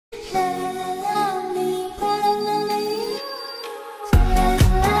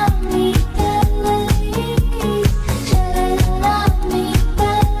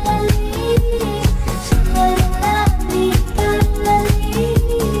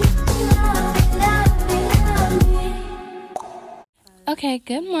Okay,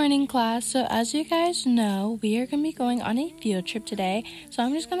 good morning class. So as you guys know, we are going to be going on a field trip today. So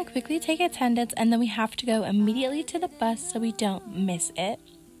I'm just going to quickly take attendance and then we have to go immediately to the bus so we don't miss it.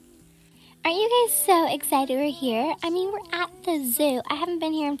 Aren't you guys so excited we're here? I mean, we're at the zoo. I haven't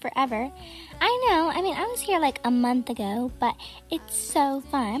been here in forever. I know, I was here like a month ago, but it's so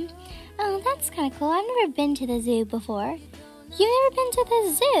fun. Oh, that's kind of cool. I've never been to the zoo before. You've never been to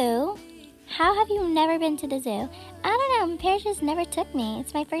the zoo? How have you never been to the zoo? I don't know, my parents just never took me.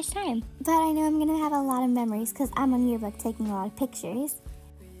 It's my first time. But I know I'm going to have a lot of memories because I'm on yearbook taking a lot of pictures.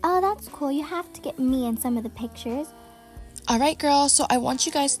 Oh, that's cool. You have to get me in some of the pictures. Alright girls, so I want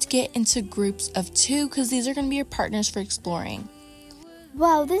you guys to get into groups of 2 because these are going to be your partners for exploring.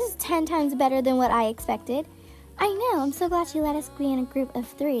 Whoa, this is 10 times better than what I expected. I know, I'm so glad you let us be in a group of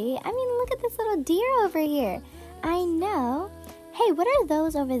 3. I mean, look at this little deer over here. I know. Hey, what are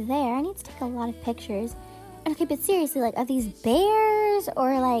those over there? I need to take a lot of pictures. Okay, but seriously, like, are these bears?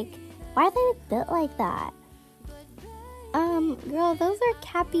 Or, like, why are they built like that? Girl, those are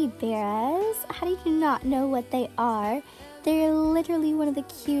capybaras. How do you not know what they are? They're literally one of the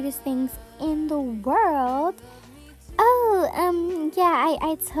cutest things in the world. Oh, yeah,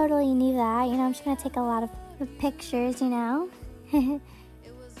 I totally knew that. You know, I'm just gonna take a lot of pictures, you know?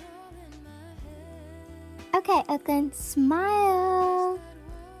 Okay, Oakland, smile.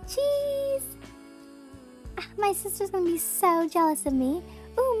 Cheese. My sister's gonna be so jealous of me.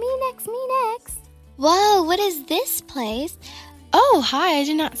 Ooh, me next, me next. Whoa, what is this place? Oh, hi, I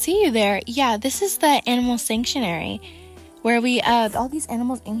did not see you there. Yeah, this is the animal sanctuary where we, all these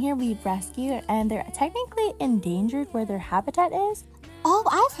animals in here we've rescued and they're technically endangered where their habitat is. Oh,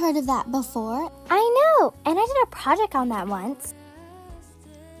 I've heard of that before. I know, and I did a project on that once.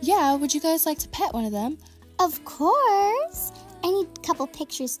 Yeah, would you guys like to pet one of them? Of course. I need a couple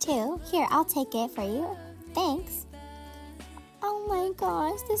pictures too. Here, I'll take it for you. Thanks. Oh my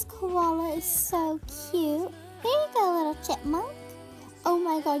gosh, this koala is so cute. Here you go, little chipmunk. Oh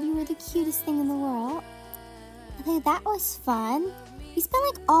my god, you were the cutest thing in the world. Okay, that was fun. We spent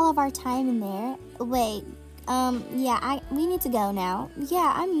like all of our time in there. Wait, yeah, we need to go now.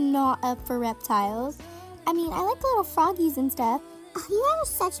 Yeah, I'm not up for reptiles. I mean, I like little froggies and stuff. Oh, you guys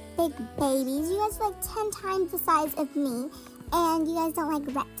are such big babies. You guys are like 10 times the size of me. And you guys don't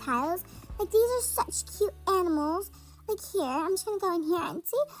like reptiles. Like, these are such cute animals. Like, here, I'm just gonna go in here and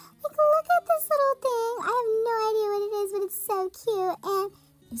see. Like, look at this little thing. I have no idea what it is, but it's so cute. And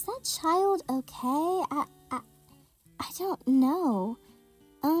is that child okay? I don't know.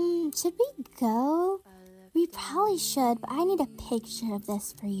 Should we go? We probably should, but I need a picture of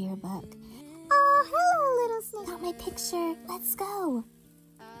this for yearbook. Oh, hello, little snake. Got my picture. Let's go.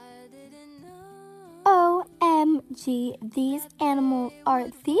 OMG, these animals are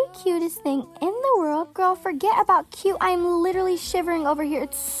the cutest thing in the world. Girl, forget about cute. I'm literally shivering over here.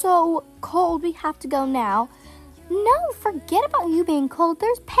 It's so cold. We have to go now. No, forget about you being cold.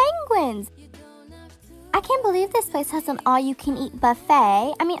 There's penguins. I can't believe this place has an all-you-can-eat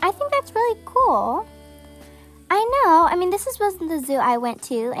buffet. I mean, I think that's really cool. I know. I mean, this wasn't the zoo I went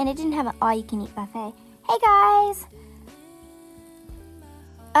to, and it didn't have an all-you-can-eat buffet. Hey, guys.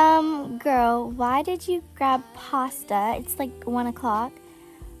 Girl, why did you grab pasta? It's like 1 o'clock.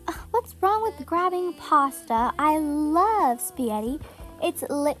 What's wrong with grabbing pasta? I love spaghetti. It's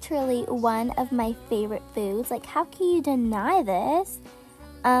literally one of my favorite foods. Like, how can you deny this?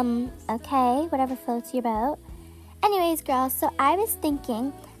 Okay, whatever floats your boat. Anyways, girls, so I was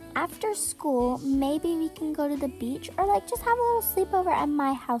thinking, after school, maybe we can go to the beach or, like, just have a little sleepover at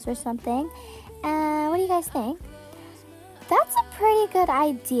my house or something. What do you guys think? That's a pretty good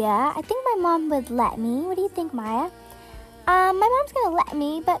idea. I think my mom would let me. What do you think, Maya? My mom's gonna let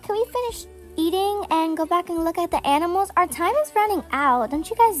me, but can we finish eating and go back and look at the animals? Our time is running out. Don't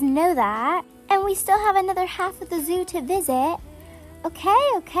you guys know that? And we still have another half of the zoo to visit.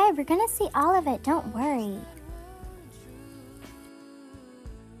 Okay, we're gonna see all of it. Don't worry.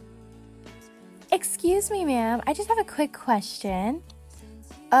 Excuse me, ma'am. I just have a quick question.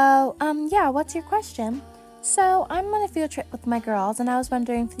 Oh, yeah, what's your question? So, I'm on a field trip with my girls, and I was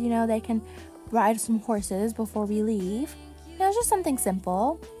wondering if, they can ride some horses before we leave. Just something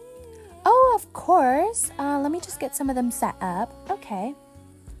simple. Oh, of course. Let me just get some of them set up. Okay.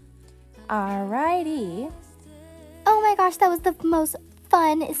 Alrighty. Oh my gosh, that was the most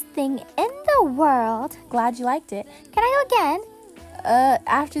funnest thing in the world. Glad you liked it. Can I go again?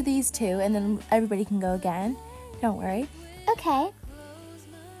 After these 2, and then everybody can go again. Don't worry. Okay.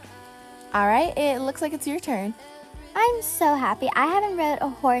 Alright, it looks like it's your turn. I'm so happy. I haven't rode a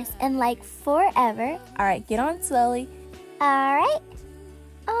horse in like forever. Alright, get on slowly. Alright.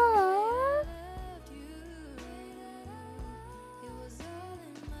 Aww.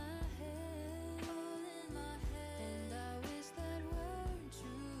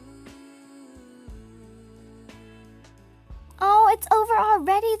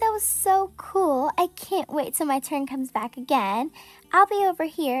 already? That was so cool. I can't wait till my turn comes back again. I'll be over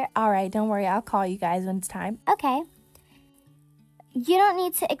here. Alright, don't worry. I'll call you guys when it's time. Okay. You don't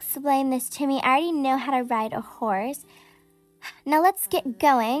need to explain this to me. I already know how to ride a horse. Now let's get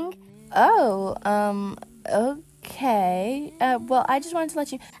going. Oh, okay. Well, I just wanted to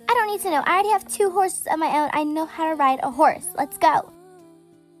let you... I don't need to know. I already have 2 horses of my own. I know how to ride a horse. Let's go.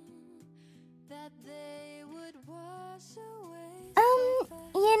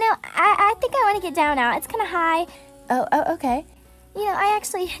 You know, I think I want to get down now. It's kind of high. Oh, okay. You know, I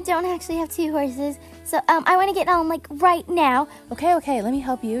don't actually have 2 horses. So, I want to get on, like, right now. Okay, let me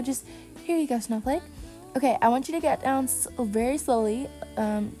help you. Just, here you go, Snowflake. Okay, I want you to get down very slowly.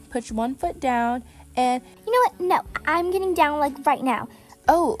 Put 1 foot down, and... You know what? No, I'm getting down, like, right now.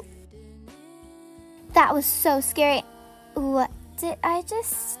 Oh. That was so scary. What did I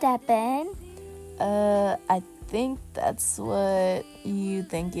just step in? I think that's what you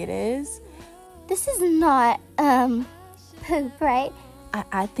think it is. This is not, poop, right?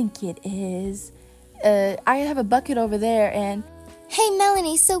 I think it is. I have a bucket over there, and... Hey,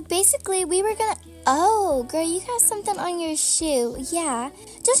 Melanie, so basically we were gonna... Oh, girl, you got something on your shoe. Yeah.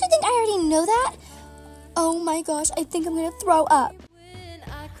 Don't you think I already know that? Oh my gosh, I think I'm gonna throw up.